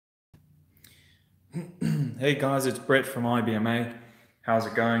Hey guys, it's Brett from IBMA. How's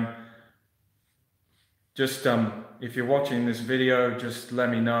it going? Just if you're watching this video, just let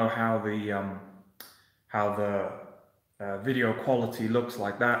me know how the video quality looks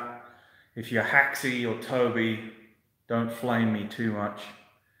like that. If you're Haxy or Toby, don't flame me too much.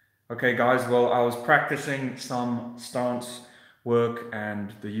 Okay, guys. Well, I was practicing some stance work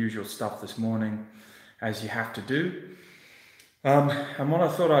and the usual stuff this morning, as you have to do. And what I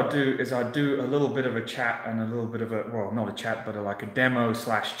thought I'd do is I'd do a little bit of a chat and a little bit of a, well, not a chat, but like a demo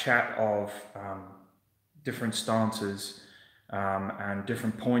slash chat of different stances and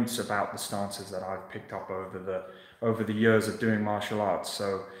different points about the stances that I've picked up over the years of doing martial arts.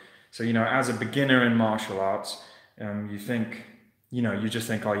 So as a beginner in martial arts, you think, you just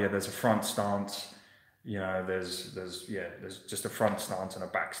think, oh yeah, there's a front stance, there's just a front stance and a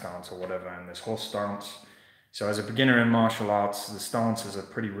back stance or whatever, and there's horse stance. So as a beginner in martial arts, the stances are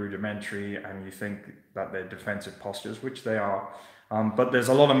pretty rudimentary and you think that they're defensive postures, which they are. But there's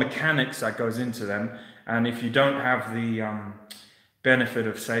a lot of mechanics that goes into them. And if you don't have the benefit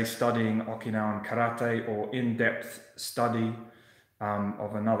of, say, studying Okinawan karate or in-depth study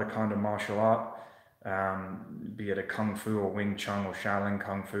of another kind of martial art, be it a Kung Fu or Wing Chun or Shaolin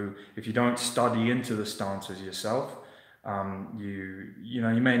Kung Fu, if you don't study into the stances yourself, you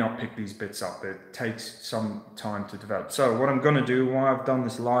may not pick these bits up. It takes some time to develop. So what I'm going to do, why I've done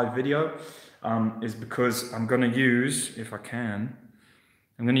this live video, is because I'm going to use, if I can,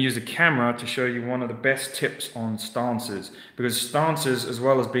 I'm going to use a camera to show you one of the best tips on stances, because stances, as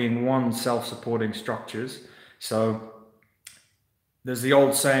well as being one, self-supporting structures. So there's the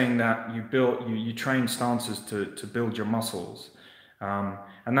old saying that you train stances to build your muscles,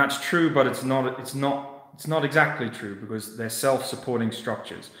 and that's true, but it's not exactly true, because they're self-supporting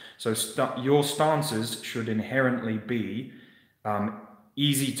structures. So your stances should inherently be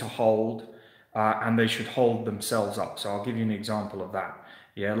easy to hold, and they should hold themselves up. So I'll give you an example of that.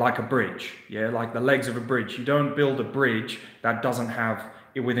 Yeah, like a bridge. Yeah, like the legs of a bridge. You don't build a bridge that doesn't have,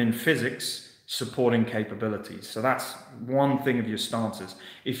 within physics, supporting capabilities. So that's one thing of your stances.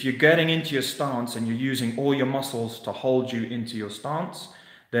 If you're getting into your stance and you're using all your muscles to hold you into your stance,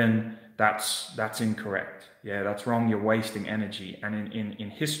 then that's incorrect. Yeah, that's wrong. You're wasting energy. And in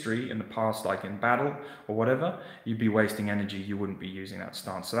history, in the past, like in battle or whatever, you'd be wasting energy. You wouldn't be using that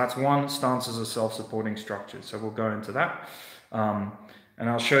stance. So that's one. Stances are self-supporting structures. So we'll go into that. And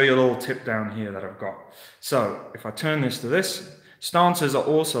I'll show you a little tip down here that I've got. So if I turn this to this, stances are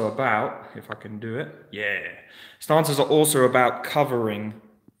also about, if I can do it, yeah. Stances are also about covering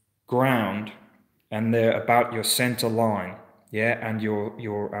ground, and they're about your center line, yeah, and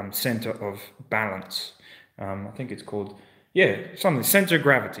your center of balance. I think it's called, yeah, something, center of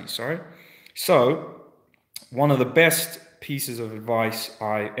gravity, sorry. So one of the best pieces of advice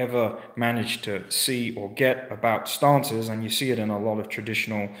I ever managed to see or get about stances, and you see it in a lot of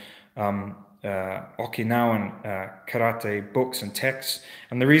traditional Okinawan karate books and texts.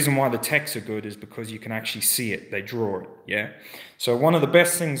 And the reason why the texts are good is because you can actually see it. They draw it, yeah? So one of the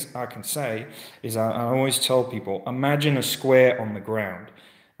best things I can say is I always tell people, imagine a square on the ground.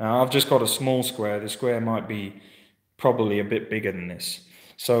 Now, I've just got a small square. The square might be probably a bit bigger than this.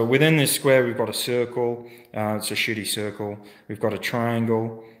 So within this square, we've got a circle. It's a shitty circle. We've got a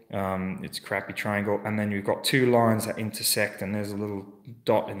triangle. It's a crappy triangle. And then you've got two lines that intersect, and there's a little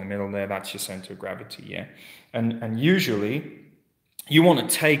dot in the middle there. That's your center of gravity, yeah? And usually, you want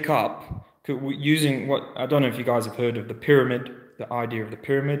to take up, using what, I don't know if you guys have heard of the pyramid, the idea of the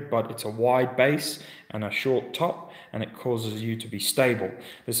pyramid, but it's a wide base and a short top, and it causes you to be stable.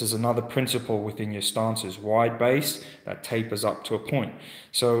 This is another principle within your stances: wide base that tapers up to a point.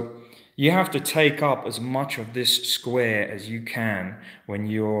 So you have to take up as much of this square as you can when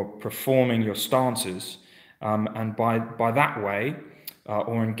you're performing your stances, and by that way,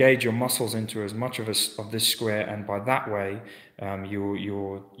 or engage your muscles into as much of this square, and by that way,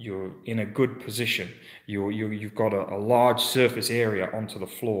 you're in a good position. You've got a large surface area onto the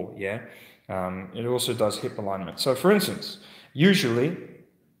floor. Yeah, it also does hip alignment. So, for instance, usually,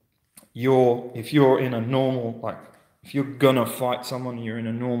 if you're in a normal, like, if you're gonna fight someone, you're in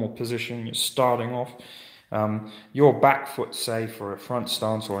a normal position, you're starting off. Your back foot, say for a front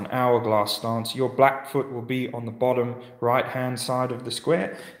stance or an hourglass stance, your back foot will be on the bottom right hand side of the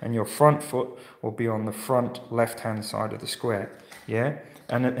square, and your front foot will be on the front left hand side of the square. Yeah,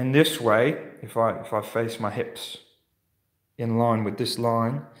 and in this way, if I face my hips in line with this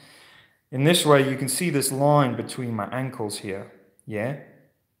line, in this way you can see this line between my ankles here. Yeah,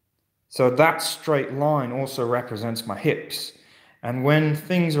 so that straight line also represents my hips, and when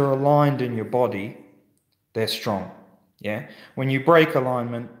things are aligned in your body, they're strong. Yeah. When you break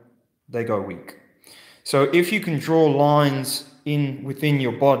alignment, they go weak. So if you can draw lines within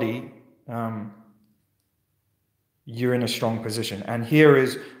your body, you're in a strong position. And here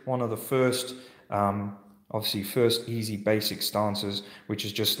is one of the first, obviously first easy basic stances, which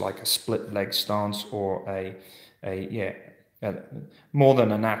is just like a split leg stance, or more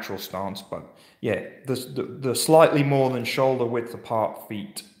than a natural stance, but yeah, the slightly more than shoulder width apart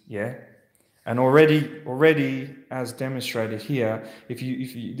feet, yeah. And already as demonstrated here, if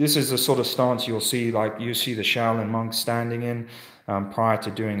you this is the sort of stance you'll see, like you see the Shaolin monks standing in prior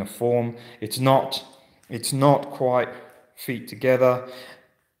to doing a form. It's not quite feet together,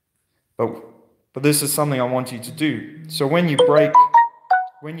 but this is something I want you to do. So when you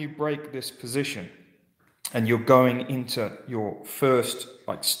break this position and you're going into your first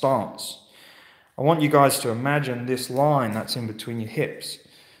like stance, I want you guys to imagine this line that's in between your hips.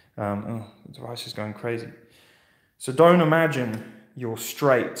 Oh, the device is going crazy. So don't imagine you're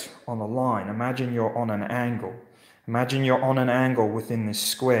straight on a line. Imagine you're on an angle. Imagine you're on an angle within this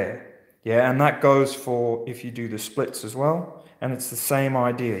square. Yeah, and that goes for if you do the splits as well. And it's the same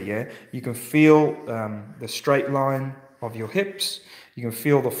idea, yeah? You can feel the straight line of your hips. You can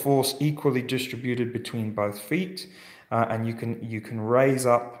feel the force equally distributed between both feet. And you can raise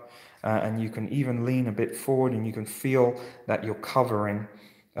up and you can even lean a bit forward, and you can feel that you're covering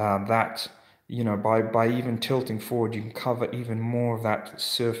that, you know, by even tilting forward, you can cover even more of that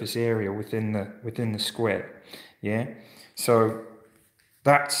surface area within the square. Yeah, so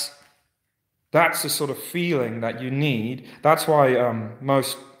that's the sort of feeling that you need. That's why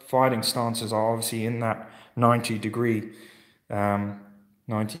most fighting stances are obviously in that 90-degree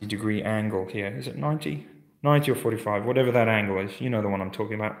angle here. Is it 90 or 45, whatever that angle is? You know the one I'm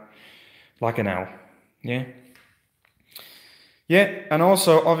talking about, like an L. Yeah, and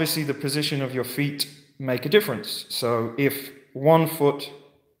also obviously the position of your feet make a difference. So if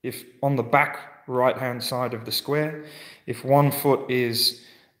on the back right-hand side of the square, if one foot is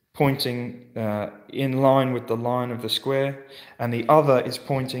pointing in line with the line of the square, and the other is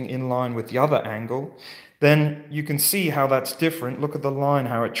pointing in line with the other angle, then you can see how that's different. Look at the line,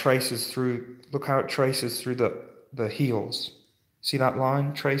 how it traces through, look how it traces through the heels. See that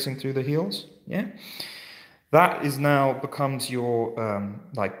line tracing through the heels? Yeah? That is now becomes your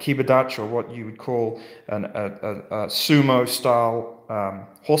like kibidachi, or what you would call a sumo style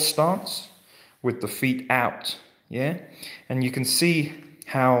horse stance with the feet out, yeah? And you can see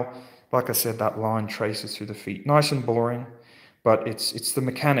how, like I said, that line traces through the feet. Nice and boring, but it's the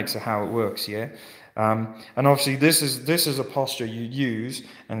mechanics of how it works, yeah? And obviously this is a posture you use,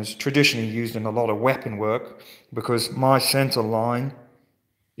 and it's traditionally used in a lot of weapon work, because my center line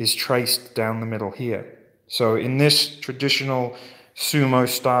is traced down the middle here. So in this traditional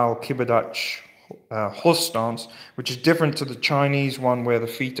sumo-style kibidachi horse stance, which is different to the Chinese one where the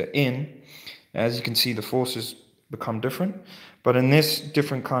feet are in, as you can see, the forces become different. But in this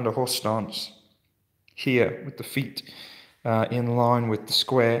different kind of horse stance here, with the feet in line with the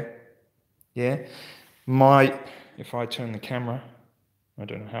square, yeah, if I turn the camera, I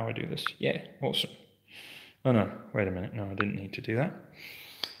don't know how I do this. Yeah, awesome. Oh no, wait a minute. No, I didn't need to do that.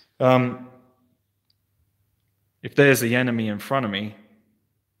 If there's the enemy in front of me,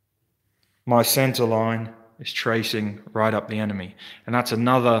 my center line is tracing right up the enemy. And that's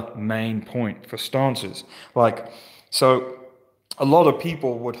another main point for stances. So a lot of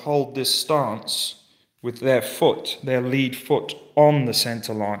people would hold this stance with their lead foot on the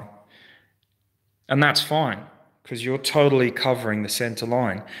center line. And that's fine, because you're totally covering the center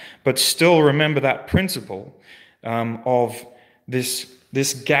line. But still remember that principle of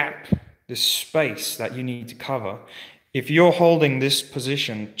this gap, this space that you need to cover. If you're holding this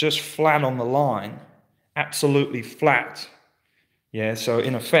position just flat on the line, absolutely flat, yeah, so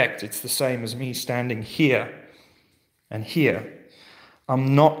in effect, it's the same as me standing here and here.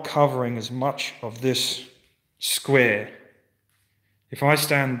 I'm not covering as much of this square. If I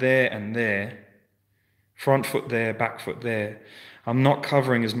stand there and there, front foot there, back foot there, I'm not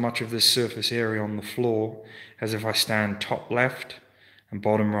covering as much of this surface area on the floor as if I stand top left and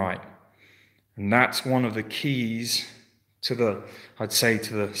bottom right. And that's one of the keys to I'd say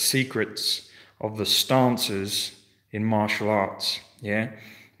to the secrets of the stances in martial arts, yeah?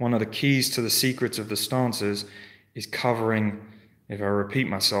 One of the keys to the secrets of the stances is covering, if I repeat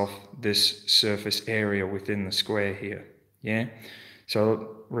myself, this surface area within the square here, yeah?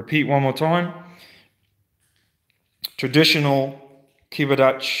 So repeat one more time. Traditional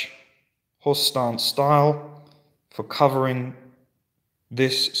kibidachi horse stance style for covering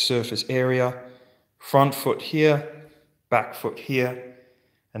this surface area, front foot here, back foot here,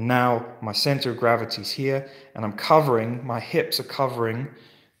 and now my center of gravity is here, and I'm covering, my hips are covering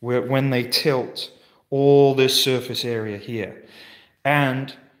when they tilt all this surface area here.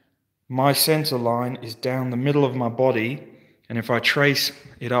 And my center line is down the middle of my body, and if I trace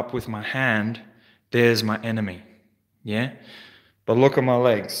it up with my hand, there's my enemy, yeah? But look at my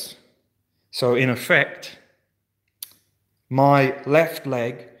legs. So in effect, my left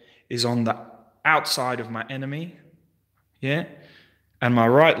leg is on the outside of my enemy, yeah? And my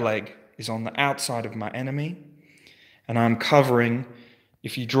right leg is on the outside of my enemy, and I'm covering,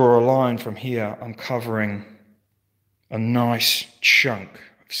 if you draw a line from here, I'm covering a nice chunk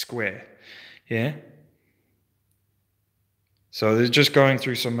of square, yeah? So they're just going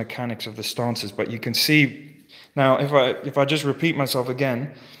through some mechanics of the stances, but you can see, now if I just repeat myself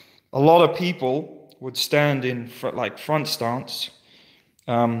again, a lot of people would stand in front stance,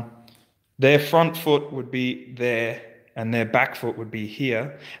 their front foot would be there and their back foot would be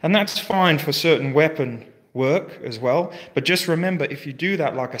here, and that's fine for certain weapon work as well, but just remember, if you do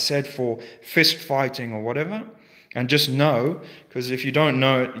that, like I said, for fist fighting or whatever, and just know, because if you don't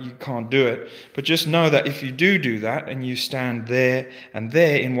know it, you can't do it, but just know that if you do that and you stand there and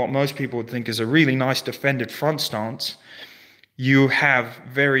there in what most people would think is a really nice defended front stance, you have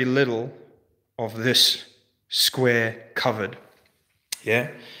very little of this square covered, yeah?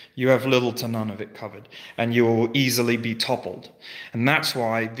 You have little to none of it covered, and you will easily be toppled. And that's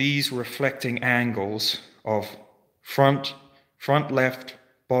why these reflecting angles of front left,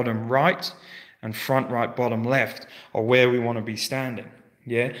 bottom right, and front right, bottom left are where we want to be standing.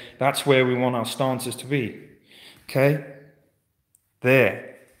 Yeah, that's where we want our stances to be. Okay,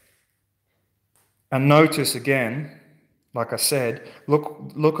 there. And notice again, like I said,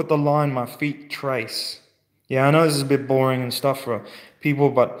 look at the line my feet trace. Yeah, I know this is a bit boring and stuff for people,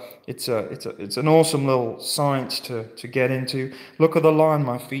 but it's an awesome little science to get into. Look at the line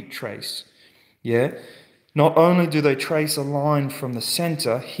my feet trace. Yeah. Not only do they trace a line from the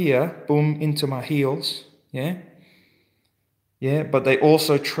center here, boom, into my heels, yeah? Yeah, but they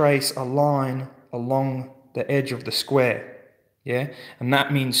also trace a line along the edge of the square, yeah? And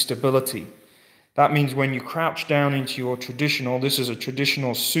that means stability. That means when you crouch down into your traditional, this is a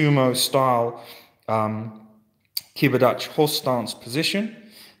traditional sumo style Kibadachi horse stance position,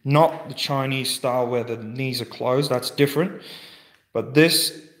 not the Chinese style where the knees are closed, that's different. But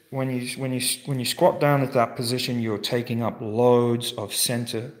this, when you squat down at that position, you're taking up loads of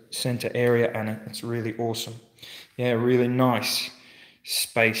center area, and it's really awesome. Yeah, really nice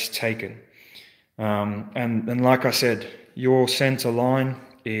space taken. And like I said, your center line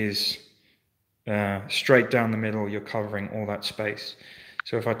is straight down the middle. You're covering all that space.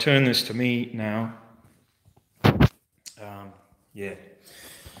 So if I turn this to me now, yeah,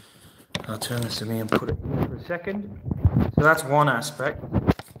 I'll turn this to me and put it here for a second. So that's one aspect.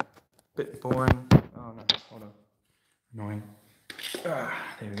 Bit boring. Oh no, hold on. Annoying. There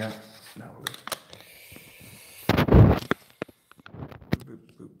we go. Now boop,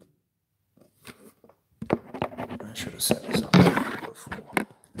 boop. I should have set this up before.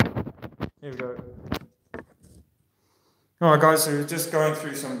 Here we go. Alright guys, so we're just going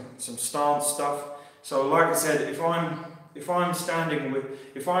through some stance stuff. So like I said, if I'm standing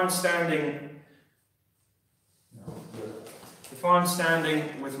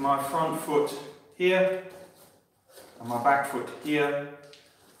with my front foot here and my back foot here,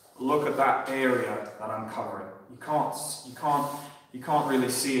 look at that area that I'm covering. You can't really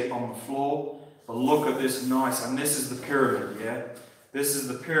see it on the floor, but look at this nice, and this is the pyramid, yeah? This is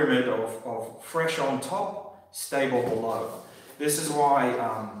the pyramid of fresh on top, stable below. This is why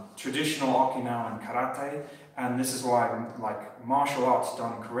traditional Okinawan karate, and this is why like martial arts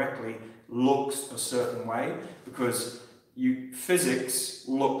done correctly looks a certain way, because physics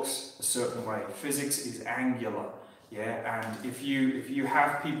looks a certain way. Physics is angular, yeah. And if you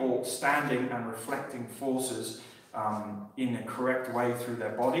have people standing and reflecting forces in a correct way through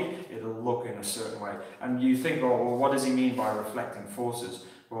their body, it'll look in a certain way. And you think, oh, well, what does he mean by reflecting forces?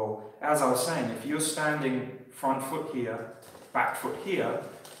 Well, as I was saying, if you're standing front foot here, back foot here,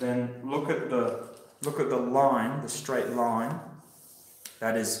 then look at the line, the straight line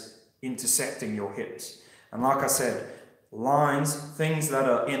that is intersecting your hips. And like I said, lines, things that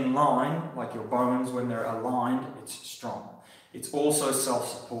are in line, like your bones, when they're aligned, it's strong. It's also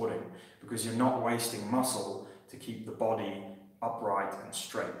self-supporting because you're not wasting muscle to keep the body upright and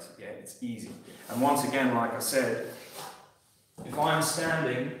straight. Yeah, it's easy. And once again, like I said, if I'm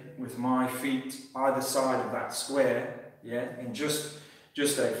standing with my feet either side of that square, yeah, in just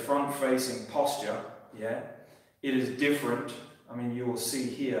a front-facing posture, yeah, it is different. I mean, you will see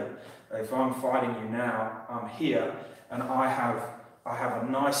here, if I'm fighting you now, I'm here, and I have I have a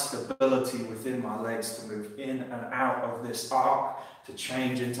nice stability within my legs to move in and out of this arc, to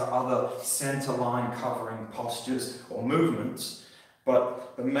change into other center line covering postures or movements.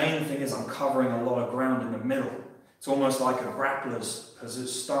 But the main thing is I'm covering a lot of ground in the middle. It's almost like a grappler's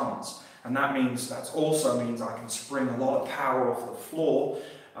stance. And that also means I can spring a lot of power off the floor.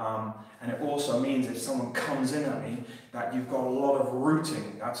 And it also means if someone comes in at me, that you've got a lot of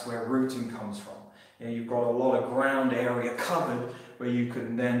rooting. That's where rooting comes from. You've got a lot of ground area covered where you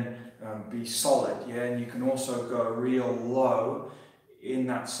can then be solid. And you can also go real low in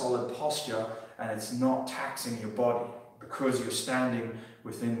that solid posture, and it's not taxing your body because you're standing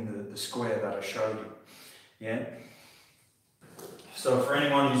within the square that I showed you. So for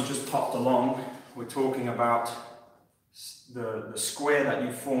anyone who's just popped along, we're talking about the square that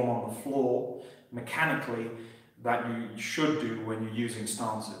you form on the floor mechanically that you should do when you're using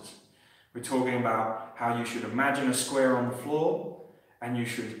stances. We're talking about how you should imagine a square on the floor, and you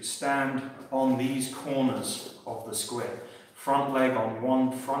should stand on these corners of the square. Front leg on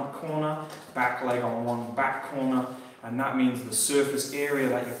one front corner, back leg on one back corner, and that means the surface area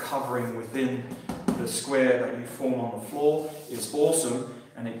that you're covering within the square that you form on the floor is awesome,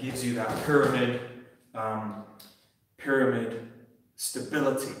 and it gives you that pyramid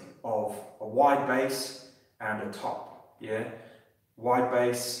stability of a wide base and a top. Wide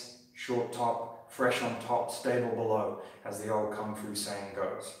base, short top, fresh on top, stable below, as the old Kung Fu saying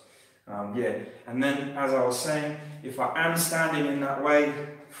goes. And then, as I was saying, if I am standing in that way,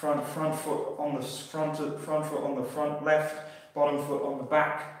 front foot on the front foot on the front left, bottom foot on the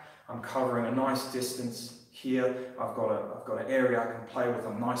back, I'm covering a nice distance here. I've got an area I can play with.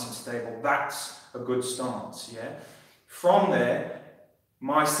 I'm nice and stable. That's a good stance. From there,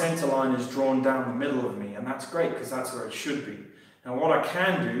 my center line is drawn down the middle of me, and that's great because that's where it should be. Now, what I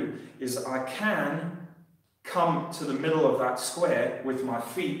can do is I can come to the middle of that square with my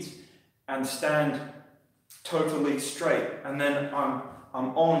feet and stand totally straight, and then I'm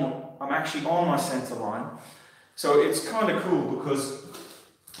actually on my center line. So it's kind of cool because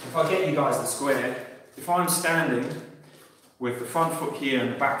if I get you guys the square, if I'm standing with the front foot here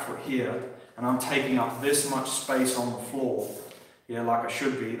and the back foot here, and I'm taking up this much space on the floor, like I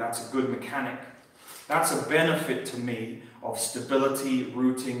should be, that's a good mechanic. That's a benefit to me of stability,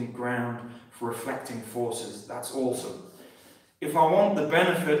 rooting, ground, for reflecting forces. That's awesome. If I want the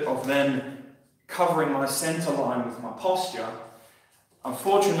benefit of then covering my center line with my posture,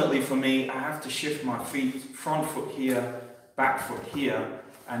 unfortunately for me, I have to shift my feet, front foot here, back foot here,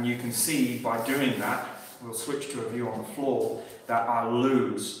 and you can see by doing that, we'll switch to a view on the floor, that I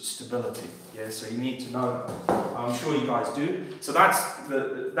lose stability. So you need to know that. I'm sure you guys do. So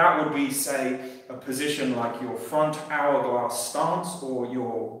that would be, say, a position like your front hourglass stance or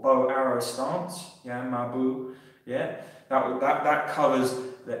your bow arrow stance, Mabu, that covers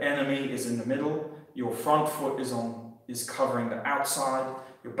the enemy is in the middle, your front foot is covering the outside,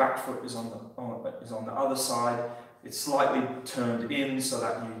 your back foot is on the other side. It's slightly turned in so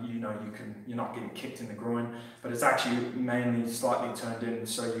that you're not getting kicked in the groin, but it's actually mainly slightly turned in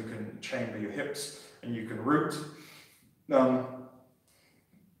so you can chamber your hips and you can root. But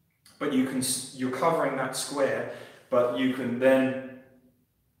you're covering that square, but you can then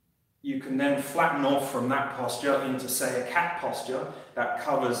flatten off from that posture into, say, a cat posture that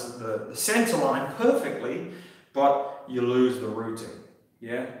covers the center line perfectly, but you lose the rooting.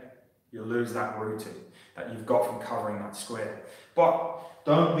 You lose that rooting that you've got from covering that square. But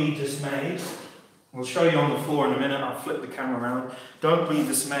don't be dismayed. We'll show you on the floor in a minute. I'll flip the camera around. Don't be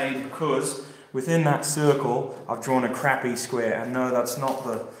dismayed because within that circle, I've drawn a crappy square. And no, that's not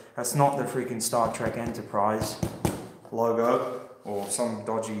the freaking Star Trek Enterprise logo or some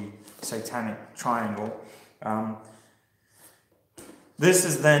dodgy satanic triangle. This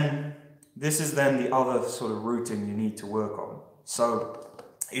is then the other sort of rooting you need to work on. So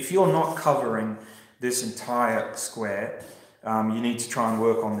if you're not covering this entire square, you need to try and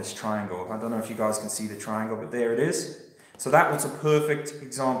work on this triangle. I don't know if you guys can see the triangle, but there it is. So that was a perfect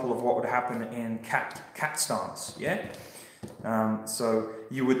example of what would happen in cat stance. So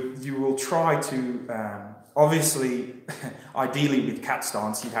you will try to obviously, ideally with cat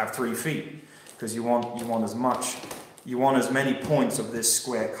stance, you'd have 3 feet because you want as many points of this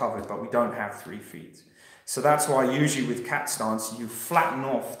square covered, but we don't have 3 feet. So that's why usually with cat stance, you flatten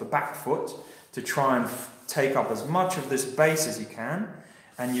off the back foot to try and take up as much of this base as you can,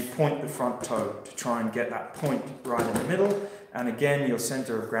 and you point the front toe to try and get that point right in the middle, and again your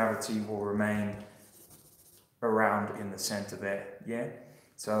center of gravity will remain around in the center there,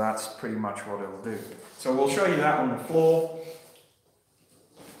 So that's pretty much what it'll do. So we'll show you that on the floor.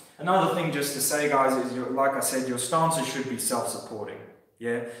 Another thing just to say, guys, is like I said, your stances should be self-supporting.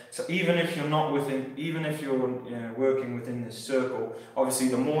 Yeah. So even if you're not within, even if you're working within this circle, obviously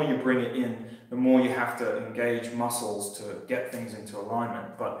the more you bring it in, the more you have to engage muscles to get things into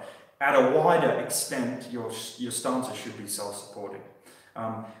alignment. But at a wider extent, your stances should be self-supporting.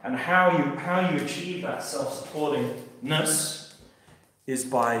 And how you achieve that self-supportingness is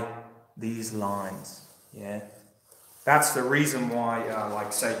by these lines. Yeah. That's the reason why,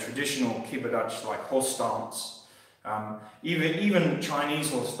 like say, traditional Kibbudatch, like horse stance, even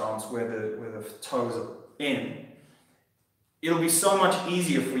Chinese horse stance, where the toes are in, it'll be so much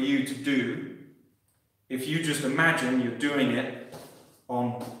easier for you to do if you just imagine you're doing it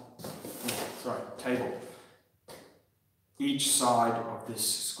on, table, each side of this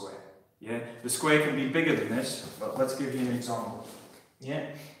square. Yeah, the square can be bigger than this, but let's give you an example. Yeah.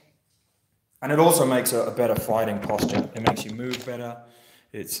 And it also makes a better fighting posture. It makes you move better.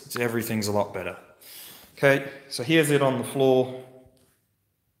 It's everything's a lot better. Okay, so here's it on the floor.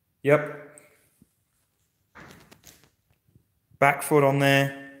 Yep. Back foot on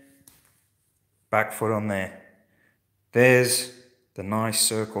there. Back foot on there. There's the nice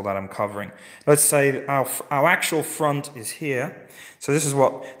circle that I'm covering. Let's say our actual front is here. So this is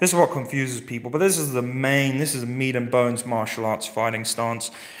what confuses people. But this is the meat and bones martial arts fighting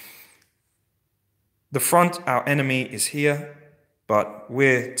stance. The front, our enemy, is here, but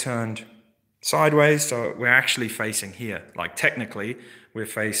we're turned sideways, so we're actually facing here. Like technically, we're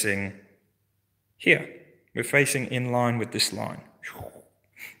facing here. We're facing in line with this line.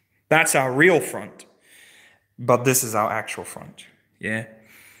 That's our real front, but this is our actual front, yeah?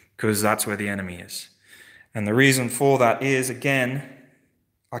 Because that's where the enemy is. And the reason for that is, again,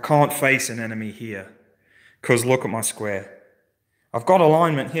 I can't face an enemy here, because look at my square. I've got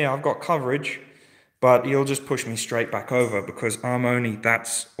alignment here, I've got coverage, but he'll just push me straight back over because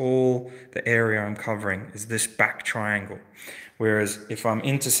that's all the area I'm covering is this back triangle. Whereas if I'm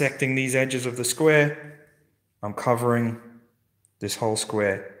intersecting these edges of the square, I'm covering this whole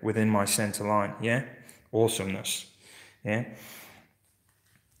square within my center line. Yeah? Awesomeness. Yeah?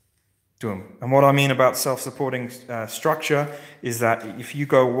 And what I mean about self-supporting structure is that if you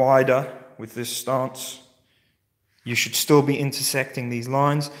go wider with this stance, you should still be intersecting these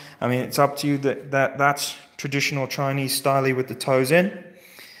lines. I mean, it's up to you. That's traditional Chinese style with the toes in.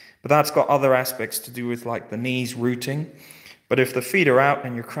 But that's got other aspects to do with like the knees rooting. But if the feet are out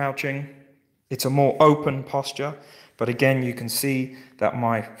and you're crouching, it's a more open posture. But again, you can see that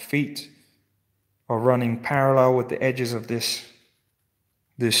my feet are running parallel with the edges of this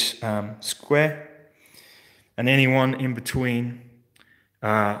square. And anyone in between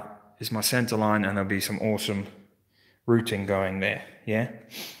is my center line, and there'll be some awesome rooting going there, yeah?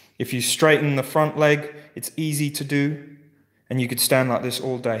 If you straighten the front leg, it's easy to do, and you could stand like this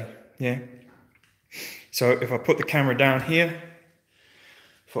all day, yeah? So if I put the camera down here,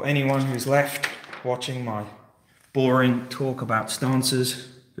 for anyone who's left watching my boring talk about stances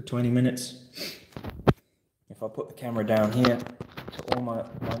for 20 minutes, if I put the camera down here to all my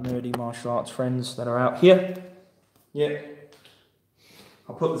nerdy martial arts friends that are out here, yeah,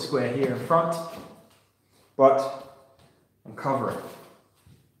 I'll put the square here in front, but I'm covering.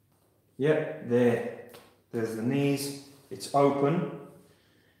 Yep, there's the knees, it's open.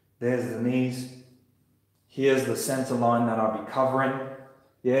 There's the knees. Here's the center line that I'll be covering.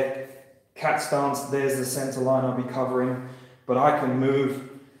 Yeah, cat stance, there's the center line I'll be covering. But I can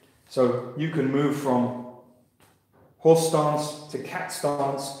move, so you can move from horse stance to cat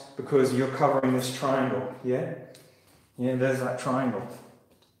stance because you're covering this triangle. Yeah, yeah, there's that triangle.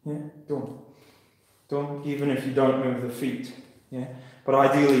 Yeah, don't, even if you don't move the feet, yeah. But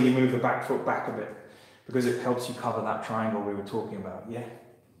ideally you move the back foot back a bit because it helps you cover that triangle we were talking about, yeah.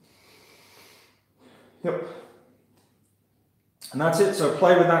 Yep. And that's it. So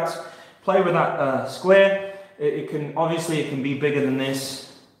play with that square. It can be bigger than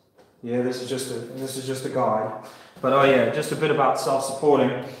this. Yeah, this is just a guide. But oh yeah, just a bit about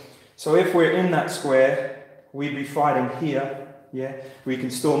self-supporting. So if we're in that square, we'd be fighting here. Yeah, we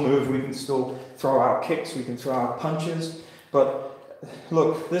can still move, we can still throw our kicks, we can throw our punches. But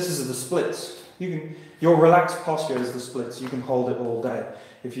look, this is the splits. Your relaxed posture is the splits. You can hold it all day.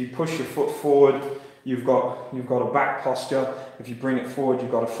 If you push your foot forward, you've got a back posture. If you bring it forward,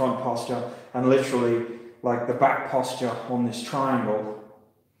 you've got a front posture. And literally, like the back posture on this triangle,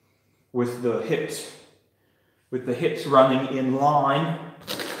 with the hips running in line.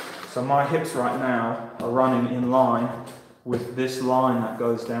 So my hips right now are running in line with this line that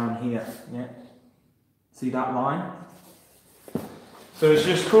goes down here. Yeah, see that line? So it's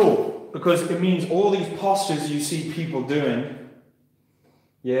just cool because it means all these postures you see people doing,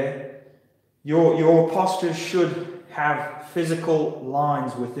 Yeah, your postures should have physical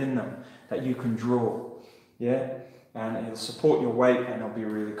lines within them that you can draw. Yeah, and it'll support your weight and it'll be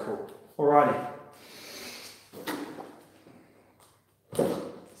really cool. Alrighty.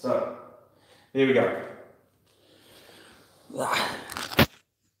 So, here we go.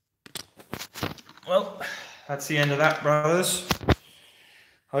 Well, that's the end of that, brothers.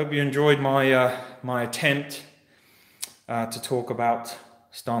 Hope you enjoyed my my attempt to talk about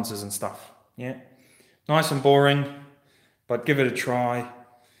stances and stuff. Yeah, nice and boring, but give it a try.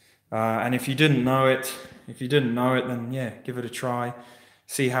 And if you didn't know it, then yeah, give it a try.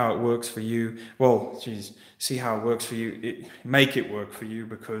 See how it works for you. Well, geez, see how it works for you. Make it work for you,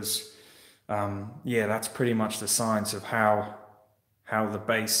 because yeah, that's pretty much the science of how the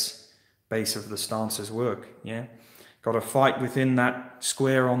base of the stances work. Yeah, got to fight within that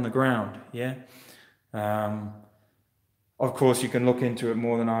square on the ground. Yeah. Of course, you can look into it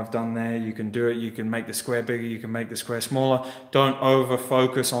more than I've done there. You can do it. You can make the square bigger. You can make the square smaller. Don't over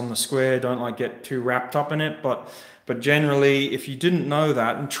focus on the square. Don't like get too wrapped up in it. But generally, if you didn't know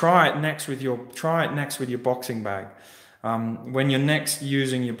that, and try it next with your boxing bag. When you're next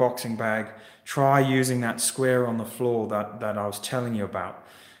using your boxing bag, try using that square on the floor that I was telling you about.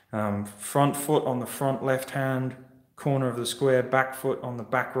 Front foot on the front left hand corner of the square, back foot on the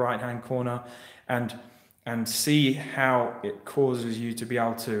back right hand corner, and see how it causes you to be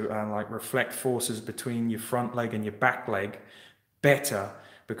able to like reflect forces between your front leg and your back leg better,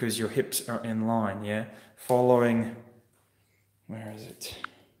 because your hips are in line. Yeah, following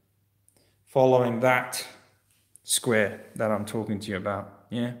that square that I'm talking to you about.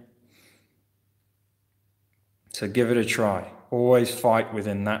 Yeah, so give it a try. Always fight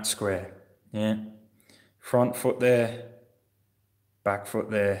within that square. Yeah, front foot there, back foot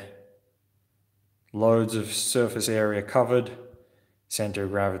there. Loads of surface area covered, center of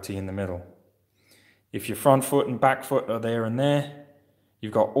gravity in the middle. If your front foot and back foot are there and there,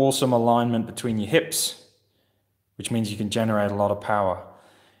 you've got awesome alignment between your hips, which means you can generate a lot of power.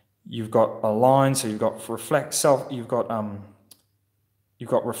 You've got a line, so you've got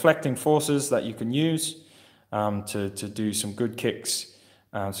reflecting forces that you can use to do some good kicks,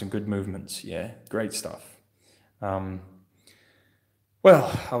 some good movements. Yeah, great stuff.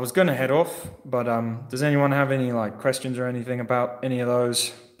 Well, I was going to head off, but does anyone have any questions or anything about any of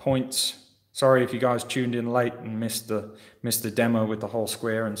those points? Sorry if you guys tuned in late and missed the demo with the whole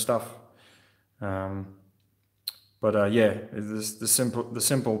square and stuff. But yeah, the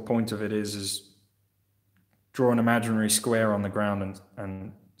simple point of it is draw an imaginary square on the ground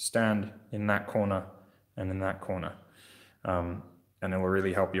and stand in that corner and in that corner, and it will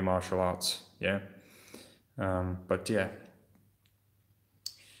really help your martial arts. Yeah, but yeah.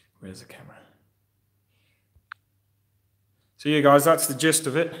 Where's the camera? So yeah, guys, that's the gist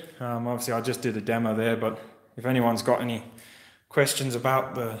of it. Obviously, I just did a demo there, but if anyone's got any questions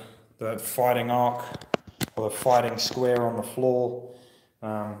about the fighting arc or the fighting square on the floor,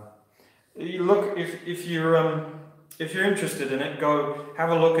 you look if you're interested in it, go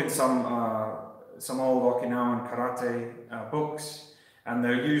have a look at some old Okinawan karate books. And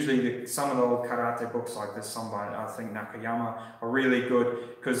they're usually, some of the old karate books like this, some by, I think, Nakayama, are really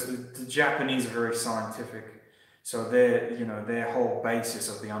good, because the Japanese are very scientific. So their whole basis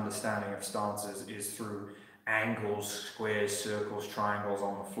of the understanding of stances is through angles, squares, circles, triangles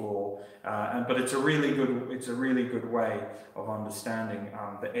on the floor. But it's a really good way of understanding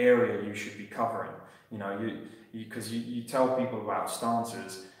the area you should be covering. Because you tell people about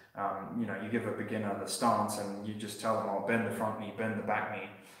stances. You give a beginner the stance and you just tell them, "I'll bend the front knee, bend the back knee,"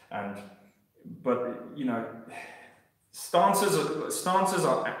 but stances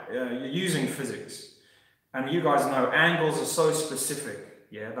are you're using physics, and you guys know angles are so specific.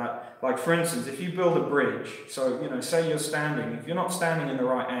 Yeah, that, like, for instance, if you build a bridge, so say you're standing, if you're not standing in the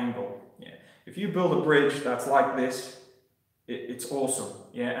right angle, yeah, if you build a bridge that's like this, it's awesome.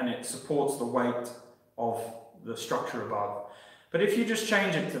 Yeah, and it supports the weight of the structure above. But if you just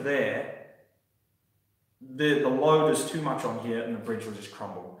change it to there, the load is too much on here and the bridge will just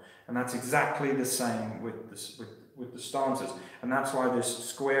crumble. And that's exactly the same with the stances. And that's why this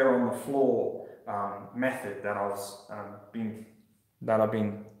square on the floor method that I've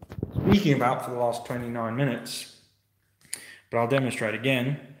been speaking about for the last 29 minutes. But I'll demonstrate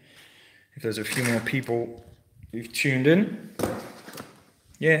again if there's a few more people who've tuned in.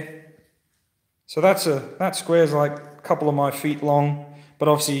 Yeah. So that square's like a couple of my feet long, but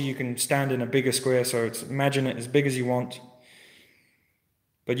obviously you can stand in a bigger square, so imagine it as big as you want.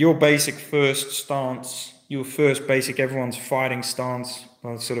 But your basic first stance, everyone's fighting stance,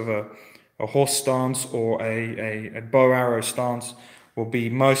 sort of a horse stance or a bow arrow stance, will be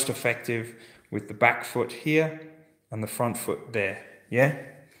most effective with the back foot here and the front foot there, yeah?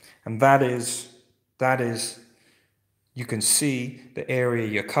 And that is, you can see the area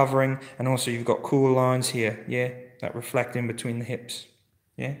you're covering, and also you've got cool lines here, yeah, that reflect in between the hips,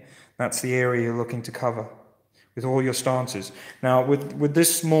 yeah? That's the area you're looking to cover with all your stances. Now, with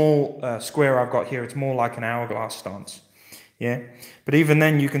this small square I've got here, it's more like an hourglass stance, yeah? But even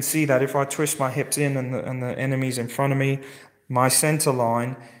then, you can see that if I twist my hips in and the enemy's in front of me, my center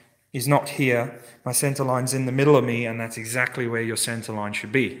line is not here. My center line's in the middle of me, and that's exactly where your center line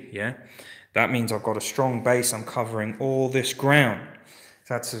should be, yeah? That means I've got a strong base. I'm covering all this ground.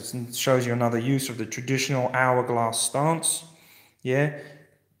 That shows you another use of the traditional hourglass stance, yeah?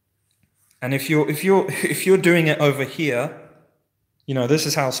 And if you're doing it over here, you know, this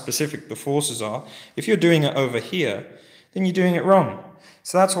is how specific the forces are. If you're doing it over here, then you're doing it wrong.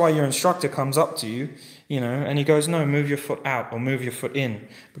 So that's why your instructor comes up to you, you know, and he goes, no, move your foot out or move your foot in.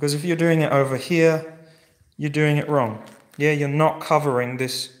 Because if you're doing it over here, you're doing it wrong. Yeah, you're not covering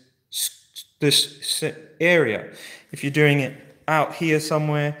this area. If you're doing it out here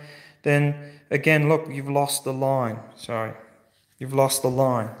somewhere, then again, look, you've lost the line. Sorry, you've lost the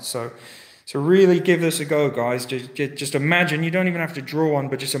line. So really give this a go, guys. Just imagine, you don't even have to draw one,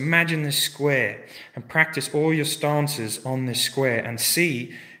 but just imagine this square and practice all your stances on this square and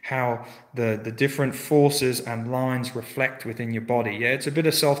see how the different forces and lines reflect within your body. Yeah, it's a bit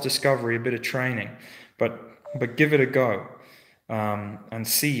of self-discovery, a bit of training, but give it a go. And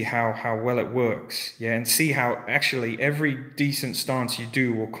see how well it works, yeah, and see how actually every decent stance you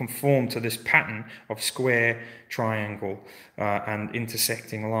do will conform to this pattern of square, triangle, and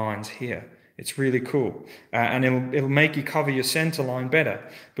intersecting lines here. It's really cool, and it'll make you cover your center line better,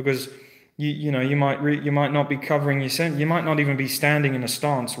 because you might not be covering your center. You might not even be standing in a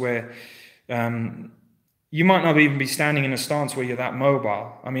stance where you're that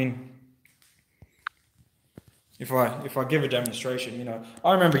mobile. I mean, if I give a demonstration, you know,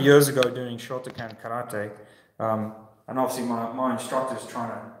 I remember years ago doing Shotokan karate, and obviously my instructor's trying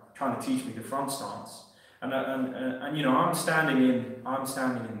to teach me the front stance, and you know, I'm standing in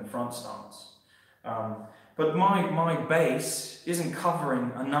the front stance, but my base isn't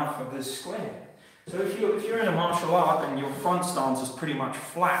covering enough of this square. So if you're in a martial art and your front stance is pretty much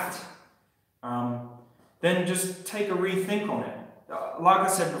flat, then just take a rethink on it. Like I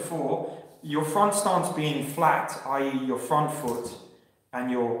said before, your front stance being flat, i.e. your front foot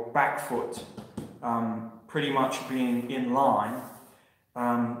and your back foot pretty much being in line,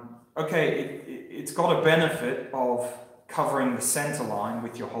 okay, it's got a benefit of covering the center line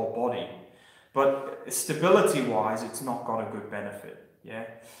with your whole body, but stability-wise, it's not got a good benefit, yeah?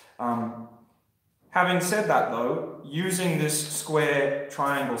 Having said that though, using this square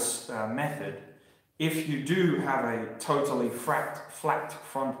triangle method, if you do have a totally flat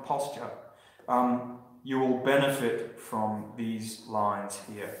front posture, you will benefit from these lines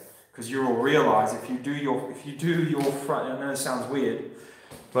here, because you will realize if you do your front. I know it sounds weird,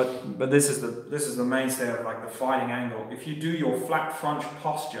 but this is the mainstay of like the fighting angle. If you do your flat front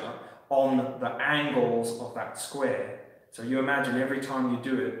posture on the angles of that square, so you imagine every time you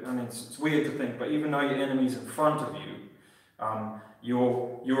do it. I mean, it's weird to think, but even though your enemy's in front of you,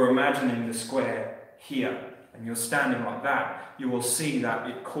 you're imagining the square here, and you're standing like that, you will see that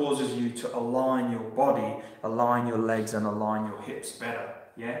it causes you to align your body, align your legs, and align your hips better.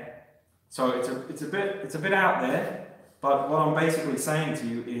 Yeah. So it's a bit out there, but what I'm basically saying to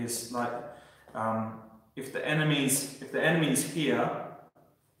you is like, if the enemy's here,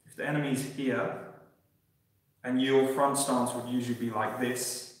 and your front stance would usually be like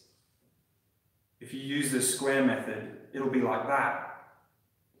this. If you use this square method, it'll be like that,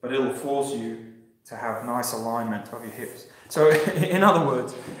 but it'll force you to have nice alignment of your hips. So in other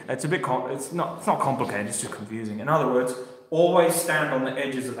words, it's not complicated, it's just confusing. In other words, always stand on the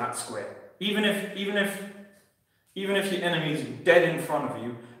edges of that square. Even if your enemy is dead in front of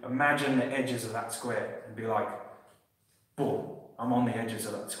you, imagine the edges of that square and be like, boom, I'm on the edges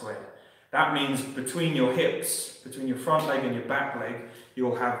of that square. That means between your hips, between your front leg and your back leg,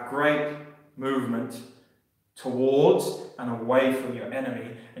 you'll have great movement towards and away from your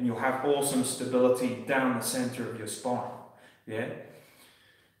enemy, and you'll have awesome stability down the center of your spine. Yeah?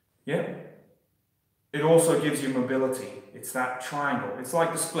 Yeah? It also gives you mobility. It's that triangle. It's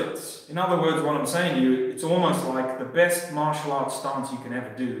like the splits. In other words, what I'm saying to you, it's almost like the best martial arts stance you can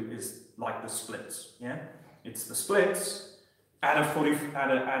ever do is like the splits. Yeah? It's the splits at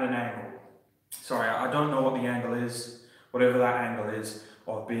an angle. Sorry, I don't know what the angle is, whatever that angle is,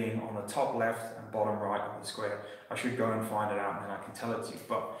 of being on the top left and bottom right of the square. I should go and find it out and then I can tell it to you.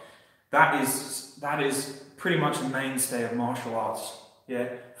 But that is pretty much the mainstay of martial arts yeah,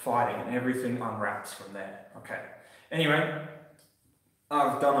 fighting, and everything unwraps from there. Okay. Anyway,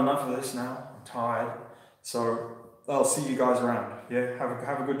 I've done enough of this now. I'm tired. So I'll see you guys around. Yeah,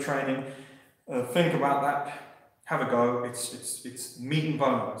 have a good training. Think about that. Have a go. It's meat and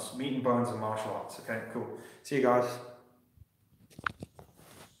bones of martial arts. Okay, cool. See you guys.